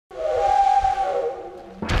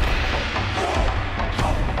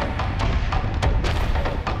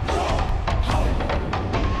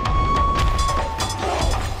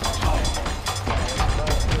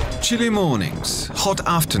Chilly mornings, hot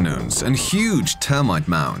afternoons and huge termite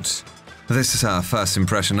mounds. This is our first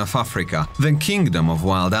impression of Africa, the kingdom of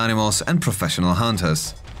wild animals and professional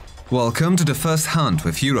hunters. Welcome to the first hunt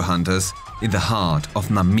with Euro hunters in the heart of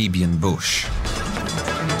Namibian bush.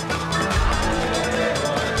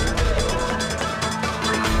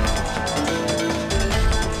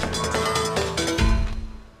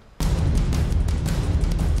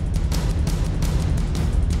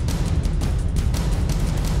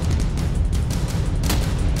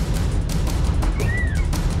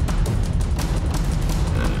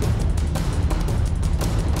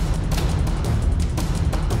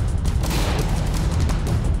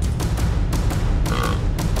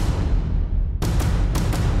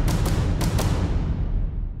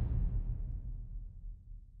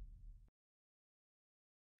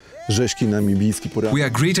 We are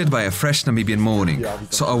greeted by a fresh Namibian morning,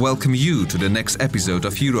 so I welcome you to the next episode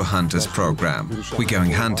of Euro Hunters program. We're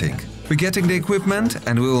going hunting. We're getting the equipment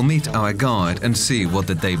and we will meet our guide and see what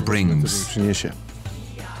the day brings.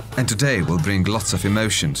 And today will bring lots of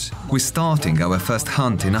emotions. We're starting our first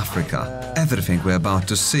hunt in Africa. Everything we're about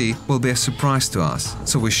to see will be a surprise to us,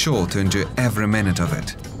 so we're sure to enjoy every minute of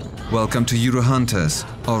it. Welcome to Euro Hunters,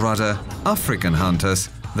 or rather African Hunters,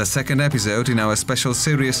 the second episode in our special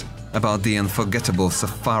series about the unforgettable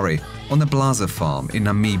safari on the Blaza farm in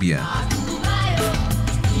Namibia.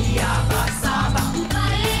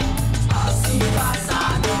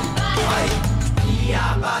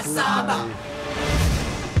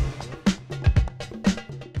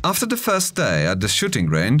 After the first day at the shooting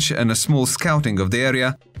range and a small scouting of the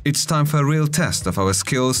area, it's time for a real test of our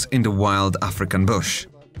skills in the wild African bush.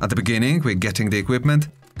 At the beginning, we're getting the equipment,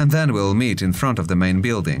 and then we'll meet in front of the main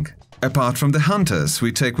building. Apart from the hunters,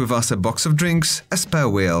 we take with us a box of drinks, a spare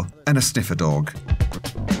wheel and a sniffer dog.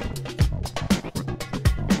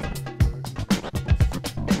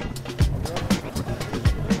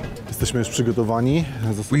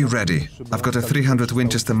 We're ready. I've got a 300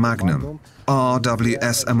 Winchester Magnum,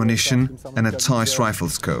 RWS ammunition and a Zeiss rifle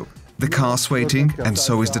scope. The car's waiting and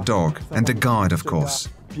so is the dog, and the guide of course.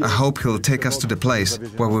 I hope he'll take us to the place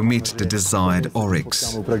where we meet the desired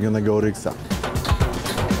oryx.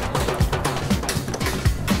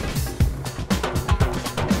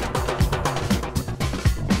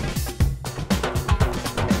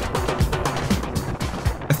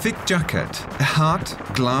 A thick jacket, a hat,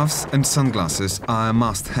 gloves and sunglasses are a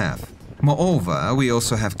must-have. Moreover, we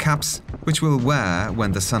also have caps, which we'll wear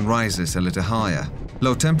when the sun rises a little higher.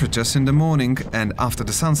 Low temperatures in the morning and after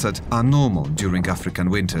the sunset are normal during African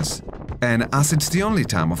winters. And as it's the only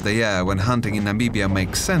time of the year when hunting in Namibia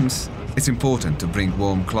makes sense, it's important to bring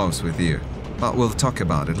warm clothes with you. But we'll talk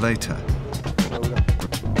about it later.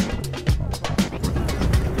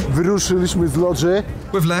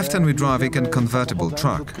 We've left and we're driving a convertible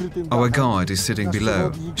truck. Our guide is sitting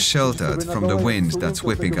below, sheltered from the wind that's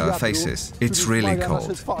whipping our faces. It's really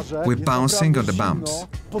cold. We're bouncing on the bumps.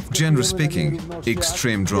 Generally speaking,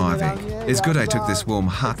 extreme driving. It's good I took this warm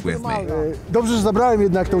hat with me. Dobrze, że zabrałem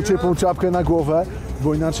jednak tą ciepłą czapkę na głowę,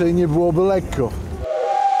 bo inaczej nie byłoby lekko.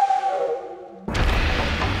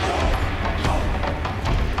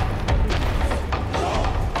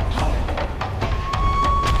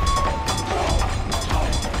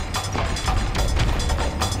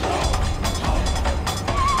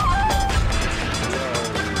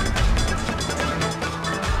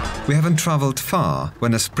 We haven't traveled far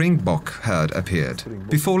when a springbok herd appeared.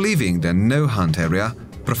 Before leaving the no-hunt area,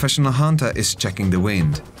 professional hunter is checking the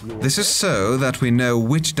wind. This is so that we know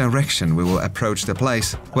which direction we will approach the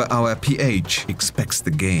place where our PH expects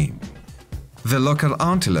the game. The local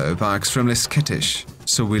antelope are extremely skittish,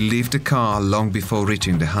 so we leave the car long before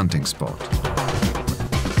reaching the hunting spot.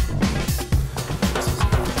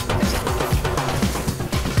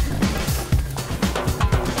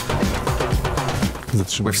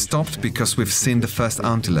 We've stopped because we've seen the first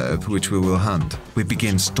antelope, which we will hunt. We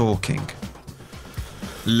begin stalking.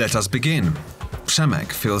 Let us begin.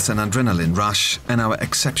 Przemek feels an adrenaline rush and our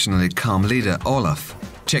exceptionally calm leader, Olaf,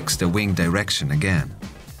 checks the wind direction again.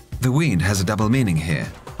 The wind has a double meaning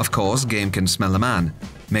here. Of course, game can smell a man,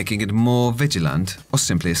 making it more vigilant or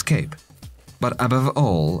simply escape. But above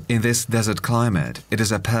all, in this desert climate, it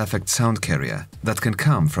is a perfect sound carrier that can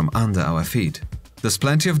come from under our feet. There's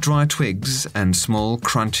plenty of dry twigs and small,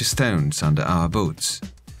 crunchy stones under our boots.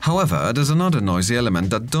 However, there's another noisy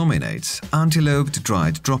element that dominates: anteloped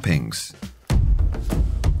dried droppings.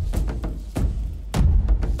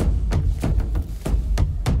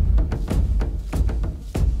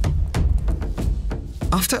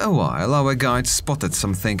 After a while, our guide spotted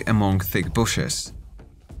something among thick bushes.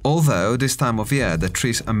 Although this time of year the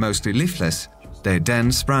trees are mostly leafless, Their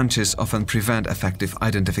dense branches often prevent effective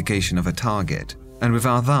identification of a target, and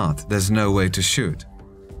without that, there's no way to shoot.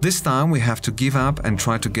 This time we have to give up and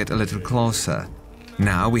try to get a little closer.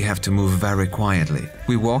 Now we have to move very quietly.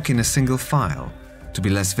 We walk in a single file to be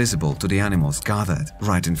less visible to the animals gathered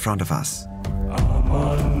right in front of us.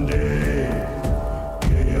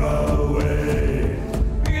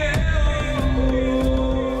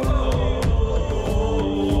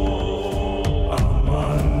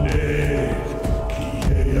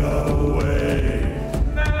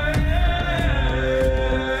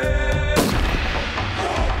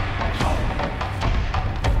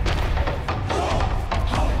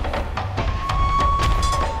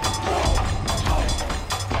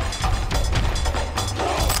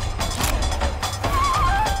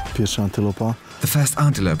 The first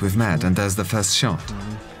antelope we've met, and there's the first shot.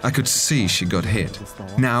 I could see she got hit.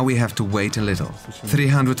 Now we have to wait a little.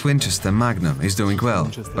 300 Winchester Magnum is doing well,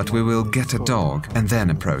 but we will get a dog and then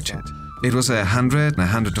approach it. It was a 100 and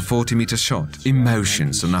 140 meter shot.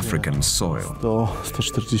 Emotions on African soil.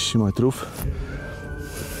 140 metrów.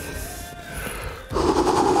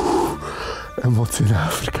 Emocje na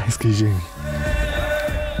afrykańskiej ziemi.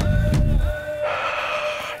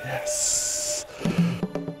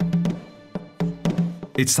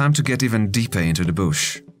 It's time to get even deeper into the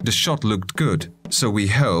bush. The shot looked good, so we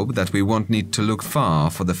hope that we won't need to look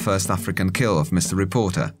far for the first African kill of Mr.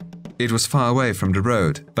 Reporter. It was far away from the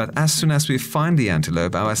road, but as soon as we find the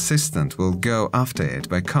antelope, our assistant will go after it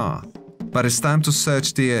by car. But it's time to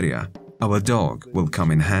search the area. Our dog will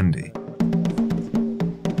come in handy.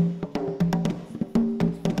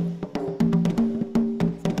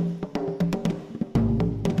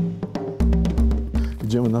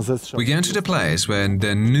 We go to the place where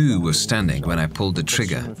the gnu was standing when I pulled the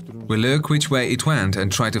trigger. We look which way it went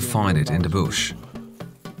and try to find it in the bush.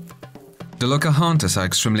 The local hunters are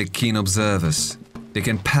extremely keen observers. They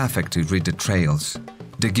can perfectly read the trails.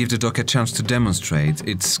 They give the dog a chance to demonstrate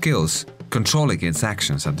its skills, controlling its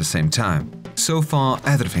actions at the same time. So far,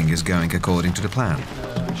 everything is going according to the plan.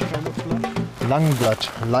 Long blood,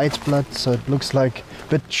 light blood, so it looks like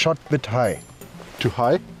bit shot, bit high. Too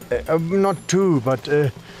high? Not too, but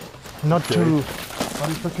not too.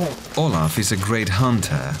 Olaf is a great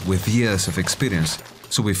hunter with years of experience,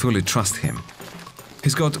 so we fully trust him.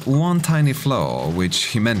 He's got one tiny flaw, which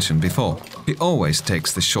he mentioned before. He always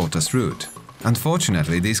takes the shortest route.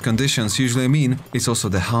 Unfortunately, these conditions usually mean it's also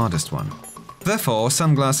the hardest one. Therefore,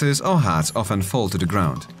 sunglasses or hats often fall to the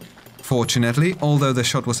ground. Fortunately, although the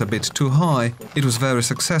shot was a bit too high, it was very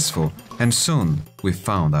successful, and soon we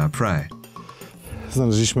found our prey.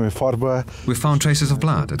 We found traces of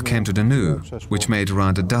blood that came to the gnu, which made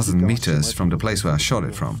around a dozen meters from the place where I shot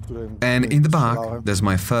it from. And in the back, there's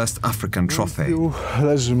my first African trophy.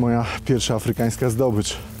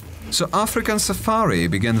 So African safari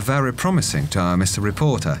began very promising to our Mr.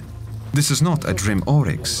 Reporter. This is not a dream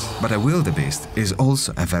oryx, but a wildebeest is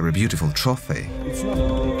also a very beautiful trophy.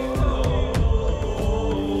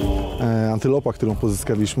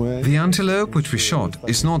 The antelope which we shot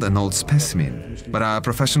is not an old specimen, but our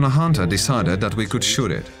professional hunter decided that we could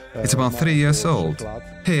shoot it. It's about 3 years old.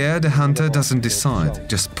 Here, the hunter doesn't decide,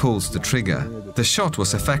 just pulls the trigger. The shot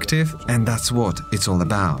was effective, and that's what it's all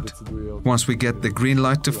about. Once we get the green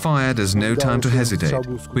light to fire, there's no time to hesitate.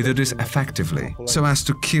 We do this effectively, so as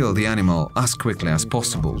to kill the animal as quickly as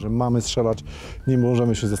possible. Mamy strzelać, nie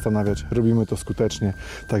możemy się zastanawiać, robimy to skutecznie,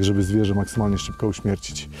 tak żeby zwierzę maksymalnie szybko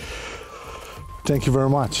uśmiercić. Thank you very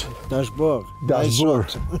much. Dashboard.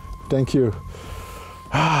 Dashboard. Thank you.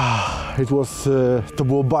 To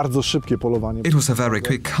było bardzo szybkie polowanie. It was a very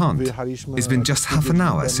quick hunt. It's been just half an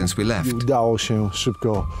hour since we left. Udało się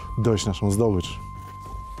szybko dojść naszą zdobycz.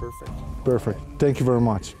 Perfect. Thank you very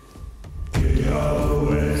much.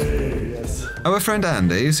 Our friend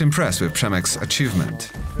Andy is impressed with Przemek's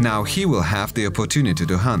achievement. Now he will have the opportunity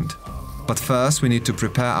to hunt. But first we need to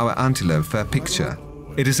prepare our antelope for a picture.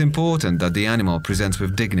 It is important that the animal presents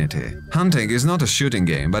with dignity. Hunting is not a shooting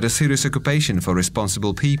game, but a serious occupation for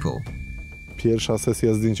responsible people.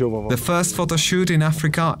 The first photo shoot in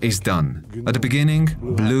Africa is done. At the beginning,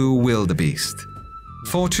 blue wildebeest.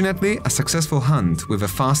 Fortunately, a successful hunt with a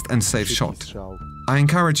fast and safe shot. I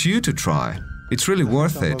encourage you to try. It's really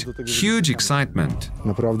worth it. Huge excitement.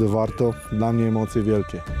 Naprawdę warto. Dla mnie emocje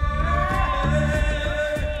wielkie.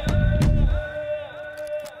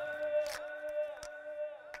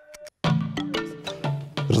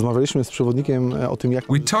 Rozmawialiśmy z przewodnikiem o tym, jak...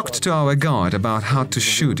 We talked to our guide about how to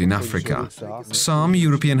shoot in Africa. Some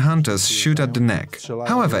European hunters shoot at the neck.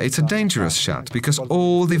 However, it's a dangerous shot because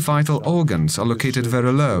all the vital organs are located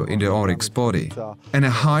very low in the oryx body. And a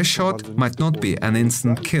high shot might not be an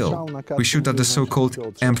instant kill. We shoot at the so-called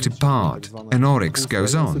empty part. An oryx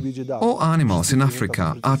goes on. All animals in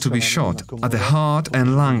Africa are to be shot at the heart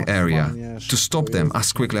and lung area to stop them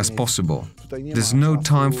as quickly as possible. There's no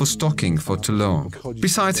time for stalking for too long.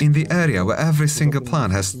 Besides, in the area where every single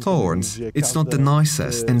plant has thorns, it's not the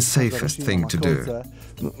nicest and safest thing to do.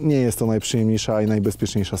 Nie jest to najprzyjemniejsza i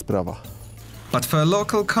najbezpieczniejsza sprawa. But for a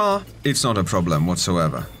local car, it's not a problem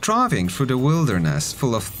whatsoever. Driving through the wilderness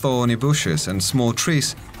full of thorny bushes and small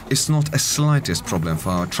trees is not a slightest problem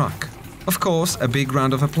for our truck. Of course, a big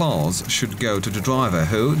round of applause should go to the driver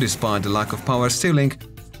who, despite the lack of power steering,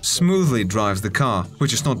 smoothly drives the car,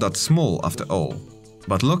 which is not that small after all.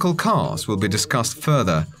 But local cars will be discussed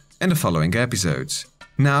further in the following episodes.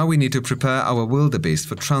 Now we need to prepare our wildebeest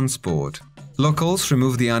for transport. Locals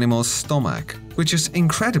remove the animal's stomach, which is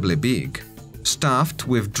incredibly big. Stuffed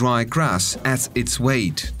with dry grass adds its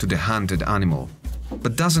weight to the hunted animal,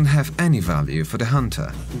 but doesn't have any value for the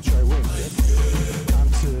hunter.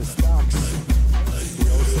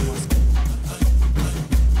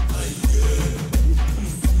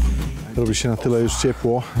 Robi się na tyle już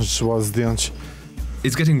ciepło, że trzeba zdjąć.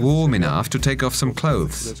 It's getting warm enough to take off some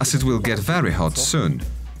clothes, as it will get very hot soon.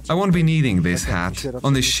 I won't be needing this hat,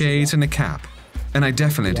 only shades and a cap. And I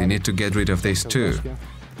definitely need to get rid of this too.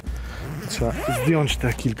 Trzeba zdjąć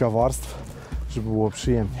te kilka warstw, żeby było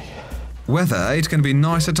przyjemniej. Whether it can be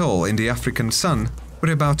nice at all in the African sun,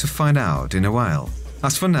 we're about to find out in a while.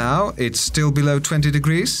 As for now, it's still below 20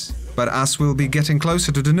 degrees, but as we'll be getting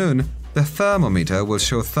closer to the noon, the thermometer will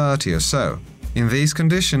show 30 or so. In these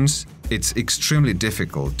conditions, it's extremely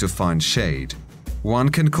difficult to find shade. One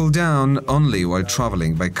can cool down only while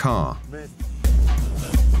traveling by car.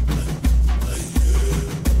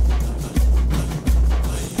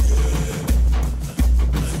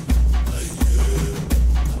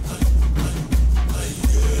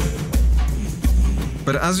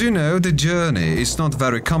 But as you know, the journey is not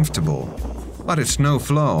very comfortable. But it's no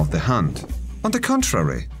flaw of the hunt. On the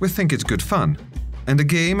contrary, we think it's good fun. And the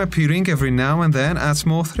game appearing every now and then adds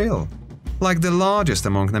more thrill. Like the largest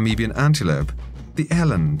among Namibian antelope, the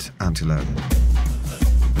eland antelope.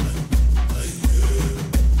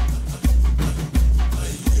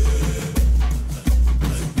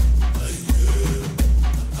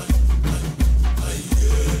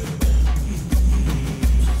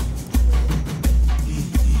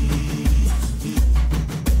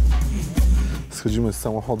 Schodzimy z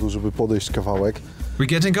samochodu, żeby podejść kawałek. We're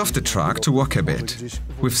getting off the truck to walk a bit.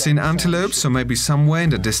 We've seen antelope, so maybe somewhere in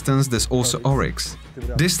the distance there's also oryx.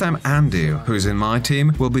 This time Andy, who is in my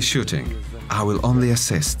team, will be shooting. I will only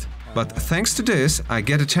assist. But thanks to this, I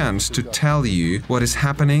get a chance to tell you what is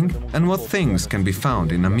happening and what things can be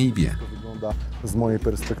found in Namibia. Wygląda z mojej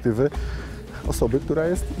perspektywy osoby, która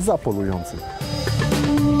jest za polującym.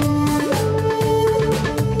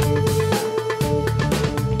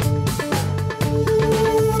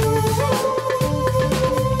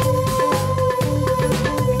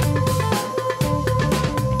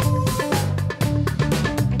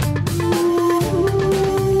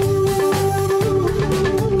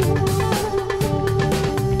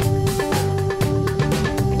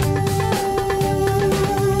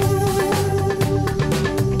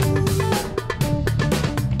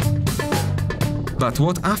 But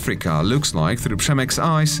what Africa looks like through Przemek's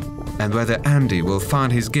eyes, and whether Andy will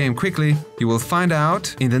find his game quickly, you will find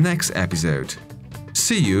out in the next episode.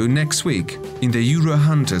 See you next week in the Euro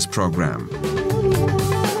Hunters program.